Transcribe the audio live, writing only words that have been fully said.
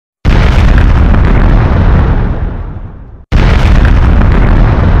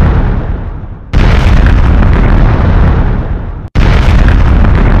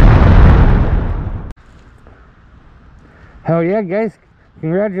Hell yeah, guys.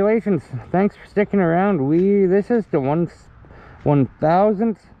 Congratulations. Thanks for sticking around. This is the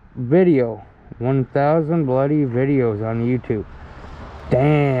 1000th video. 1000 bloody videos on YouTube.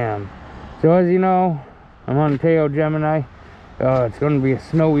 Damn. So as you know, I'm on Tao Gemini. It's going to be a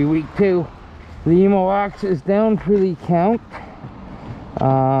snowy week too. The Emmo Oxe is down for the count.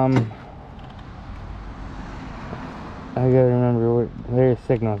 I gotta remember what their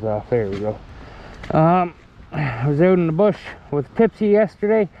signal's off. There we go. I was out in the bush with TIPSY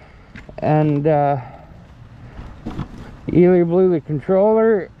yesterday, and either blew the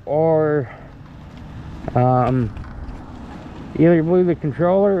controller or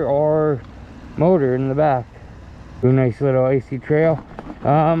motor in the back. A nice little icy trail.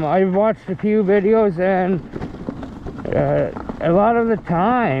 I've watched a few videos, and a lot of the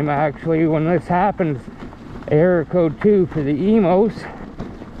time actually when this happens, error code 2 for the Emos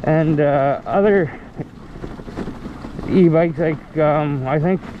and other e-bikes, like I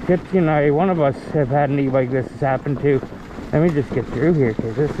think TIPSY and I, one of us, have had an e-bike this has happened to. Let me just get through here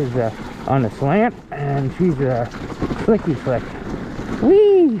because this is on a slant and she's a slicky flick.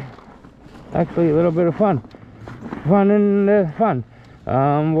 Whee! Actually a little bit of fun where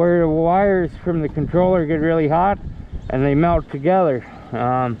the wires from the controller get really hot and they melt together.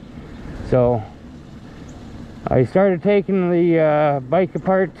 So I started taking the bike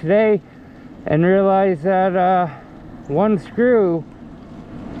apart today and realized that one screw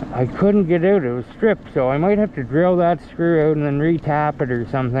I couldn't get out. It was stripped, so I might have to drill that screw out and then re-tap it or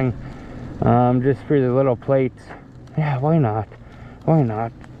something, just for the little plates. Yeah, why not? Why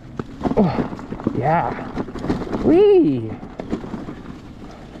not? Oh, yeah. Whee!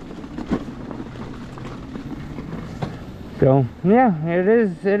 So yeah, it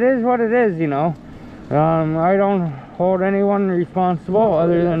is what it is, you know. I don't hold anyone responsible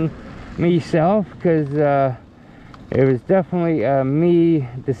other than myself, because it was definitely a me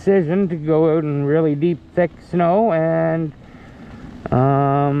decision to go out in really deep, thick snow and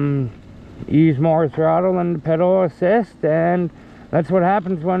use more throttle than the pedal assist, and that's what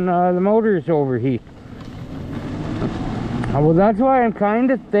happens when the motors overheat. Well, that's why I'm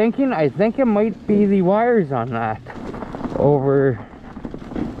kind of thinking, I think it might be the wires on that over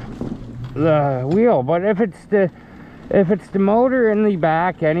the wheel. But if it's the motor in the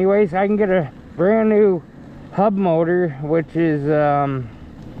back anyways, I can get a brand new hub motor, which is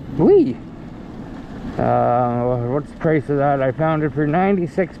what's the price of that? I found it for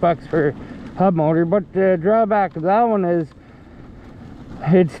 96 bucks for hub motor, but the drawback of that one is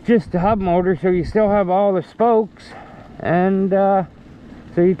it's just a hub motor, so you still have all the spokes, and so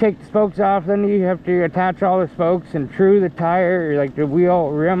you take the spokes off, then you have to attach all the spokes and true the tire, like the wheel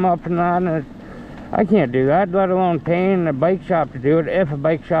rim up and that, and I can't do that, let alone paying a bike shop to do it, if a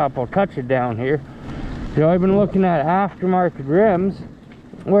bike shop will touch it down here. So I've been looking at aftermarket rims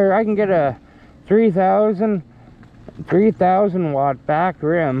where I can get a 3000 watt back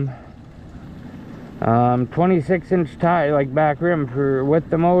rim, 26-inch tire, like back rim with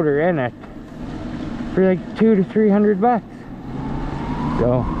the motor in it, for like $200 to $300.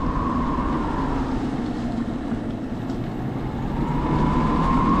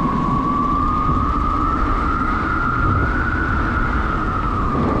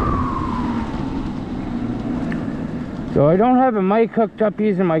 So I don't have a mic hooked up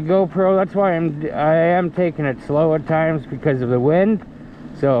using my GoPro. That's why I am taking it slow at times, because of the wind.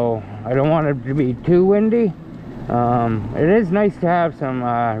 So I don't want it to be too windy. It is nice to have some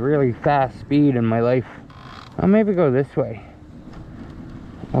really fast speed in my life. I'll maybe go this way.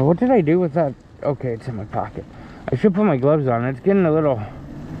 What did I do with that? Okay, it's in my pocket. I should put my gloves on. It's getting a little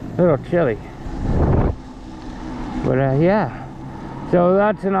chilly. But yeah. So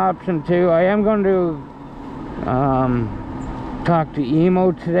that's an option too. I am going to talk to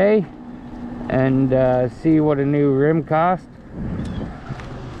Emmo today and see what a new rim costs.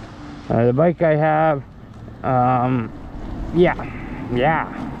 The bike I have, yeah.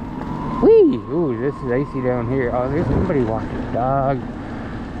 Whee! Ooh, this is icy down here. Oh, there's somebody walking a dog.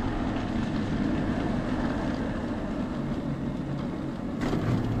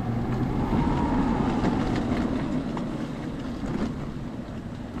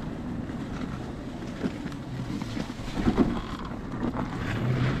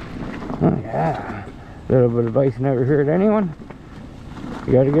 Oh yeah, a little bit of ice never hurt anyone.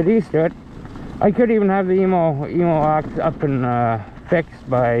 You gotta get used to it. I could even have the Emmo Oxe up and fixed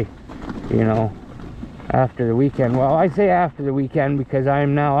by, you know, after the weekend. Well, I say after the weekend because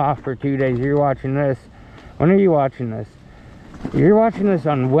I'm now off for 2 days. You're watching this. When are you watching this? You're watching this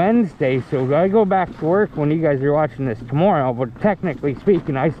on Wednesday, so I go back to work when you guys are watching this tomorrow, but technically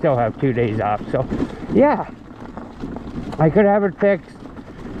speaking, I still have 2 days off. So yeah, I could have it fixed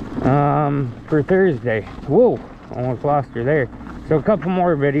for Thursday. Whoa, almost lost her there. So a couple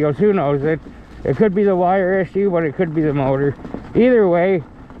more videos, who knows, it could be the wire issue, but it could be the motor. Either way,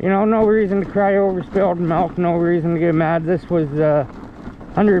 you know, no reason to cry over spilled milk, no reason to get mad. This was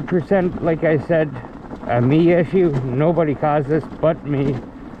 100%, like I said, a me issue. Nobody caused this but me,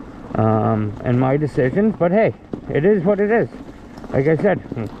 and my decisions. But hey, it is what it is. Like I said,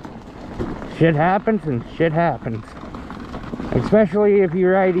 shit happens and shit happens. Especially if you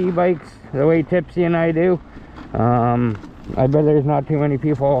ride e-bikes the way Tipsy and I do. I bet there's not too many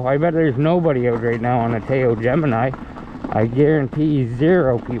people. I bet there's nobody out right now on a Tao Gemini. I guarantee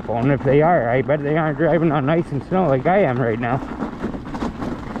 0 people. And if they are, I bet they aren't driving on ice and snow like I am right now.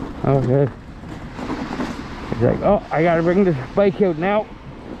 Okay. It's like, oh, I gotta bring this bike out now.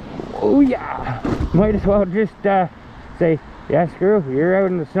 Oh yeah. Might as well just say, yeah, screw, you're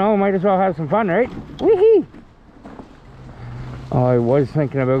out in the snow. Might as well have some fun, right? Wee-hee. Oh, I was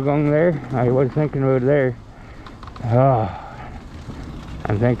thinking about going there. I was thinking about there. Oh,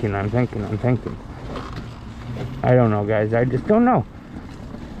 I'm thinking. I don't know, guys. I just don't know.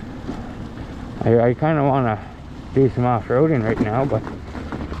 I kind of want to do some off-roading right now, but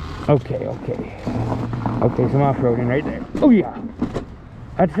okay, some off-roading right there. Oh yeah,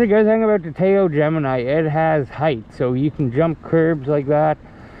 that's the good thing about the Tao Gemini. It has height, so you can jump curbs like that.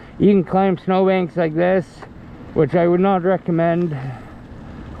 You can climb snowbanks like this, which I would not recommend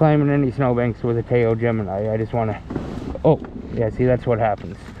climbing any snowbanks with a Tao Gemini. I just want to, oh yeah, see, that's what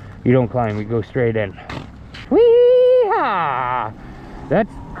happens. You don't climb, you go straight in. Wee-ha!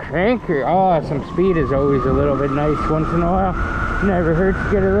 That's cranker. Oh, some speed is always a little bit nice once in a while. Never hurts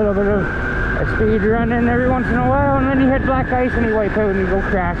to get a little bit of a speed running every once in a while, and then you hit black ice and you wipe out and you go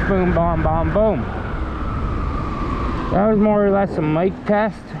crash, boom, bomb, bomb, boom. That was more or less a mic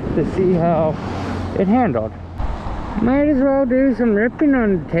test to see how it handled. Might as well do some ripping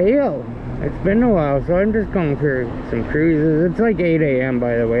on the Tao. It's been a while, so I'm just going for some cruises. It's like 8 a.m.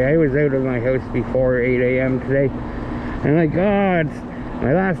 by the way. I was out of my house before 8 a.m. today. And like, oh, it's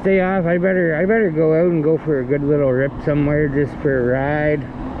my last day off. I better go out and go for a good little rip somewhere just for a ride.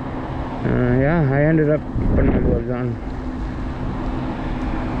 Yeah, I ended up putting my gloves on.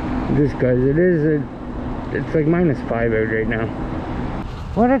 Just because it's like -5 out right now.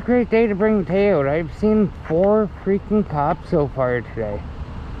 What a great day to bring Tao out. I've seen 4 freaking cops so far today.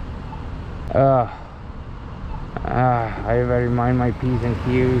 I better mind my P's and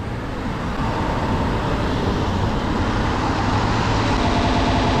Q's.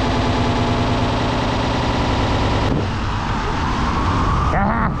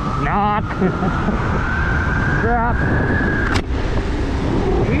 Not. Drop.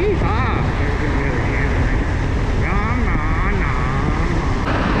 Yeehaw.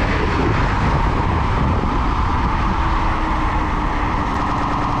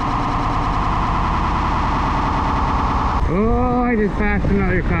 Oh, I just passed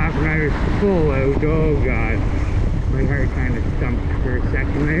another cop and I was full out. Oh god. My heart kind of stumped for a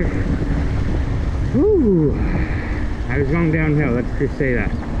second there. Whew. I was going downhill, let's just say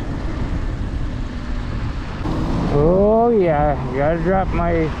that. Oh yeah, you gotta drop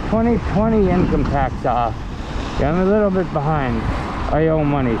my 2020 income tax off. Yeah, I'm a little bit behind. I owe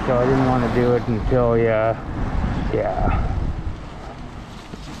money, so I didn't want to do it until, yeah.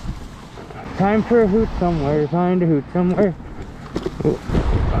 Time for a hoot somewhere, time to hoot somewhere.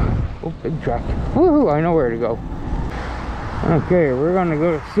 Oh, big truck. Woohoo, I know where to go. Okay, we're gonna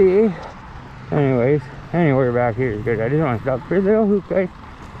go to see. Anyways, anywhere back here is good. I just want to stop for a little hoot, guys.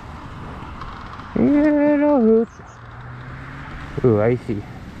 Little hoot. Ooh, icy.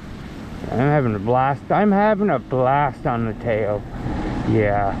 I'm having a blast. I'm having a blast on the Tao.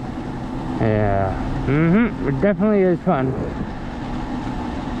 Yeah. It definitely is fun.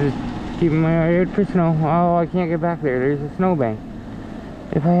 Just keeping my eye out for snow. Oh, I can't get back there. There's a snowbank.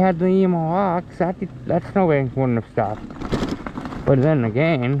 If I had the Emmo Oxe, that snowbank wouldn't have stopped. But then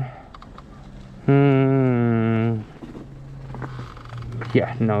again,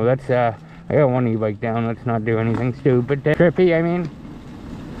 yeah, no, that's I got one e-bike down. Let's not do anything stupid. Trippy, I mean.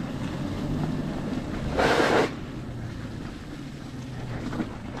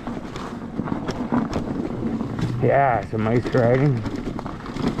 Yeah, some ice riding.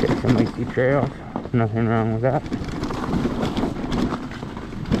 Get some icy trails. Nothing wrong with that.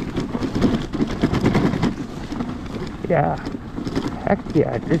 Yeah. Heck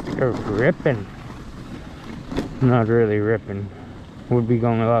yeah, just ripping. Not really ripping. Would be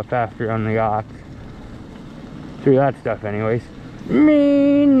going a lot faster on the Ox. Through that stuff anyways.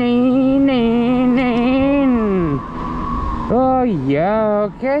 Oh yeah,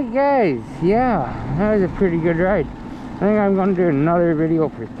 okay guys. Yeah, that was a pretty good ride. think I'm gonna do another video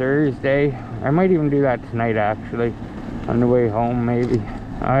for Thursday. I might even do that tonight, actually, on the way home, maybe.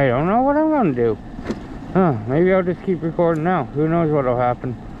 I don't know what I'm gonna do. Maybe I'll just keep recording now. Who knows what'll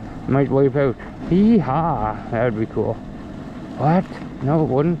happen. Might wipe out. Hee-haw. That'd be cool. What? No, it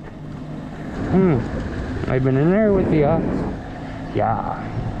wouldn't. I've been in there with the ox. Yeah.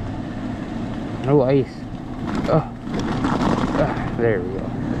 No ice. There we go.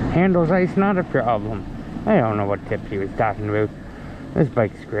 Handles ice, not a problem. I don't know what Tipsy was talking about. This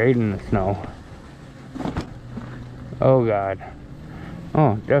bike's great in the snow. Oh god.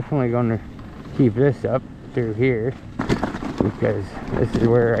 Oh, definitely gonna keep this up through here, because this is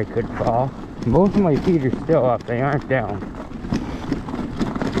where I could fall. Both of my feet are still up, they aren't down.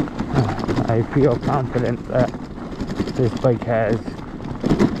 I feel confident that this bike has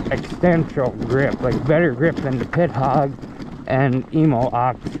extensional grip, like better grip than the Pit Hog and Emmo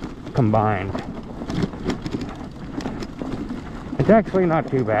Oxe combined. It's actually not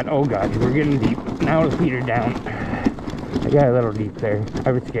too bad. Oh god, we're getting deep. Now the feet are down. I got a little deep there.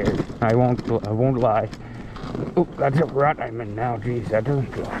 I was scared. I won't lie. Oh, that's a rut I'm in now. Jeez, that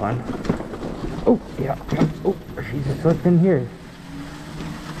doesn't feel fun. Oh, yeah. Oh, she's just slipped in here.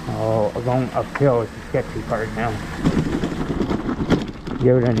 Oh, going uphill is the sketchy part now.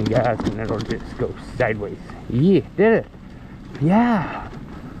 Give it any gas and it'll just go sideways. Yeah, did it. Yeah.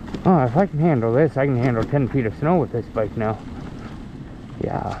 Oh, if I can handle this, I can handle 10 feet of snow with this bike now.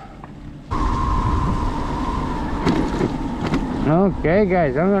 Yeah. Okay,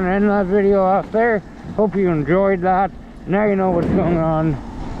 guys, I'm going to end that video off there. Hope you enjoyed that. Now you know what's going on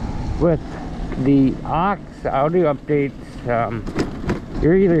with the Ox. I'll do updates.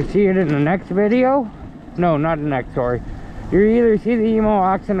 You'll either see it in the next video. No, not the next, sorry. You'll either see the Emmo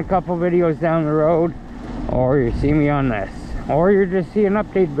Oxe in a couple videos down the road, or you see me on this. Or you just see an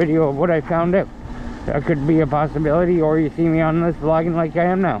update video of what I found out. That could be a possibility, or you see me on this vlogging like I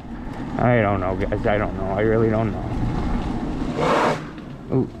am now. I don't know, guys. I don't know. I really don't know.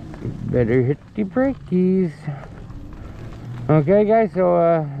 Oh, better hit the brakies. Okay, guys, so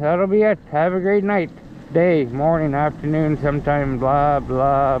that'll be it. Have a great night, day, morning, afternoon, sometime, blah,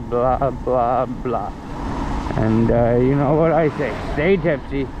 blah, blah, blah, blah. And you know what I say. Stay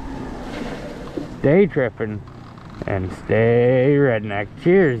tipsy, stay tripping, and stay redneck.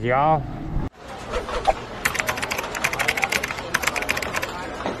 Cheers, y'all.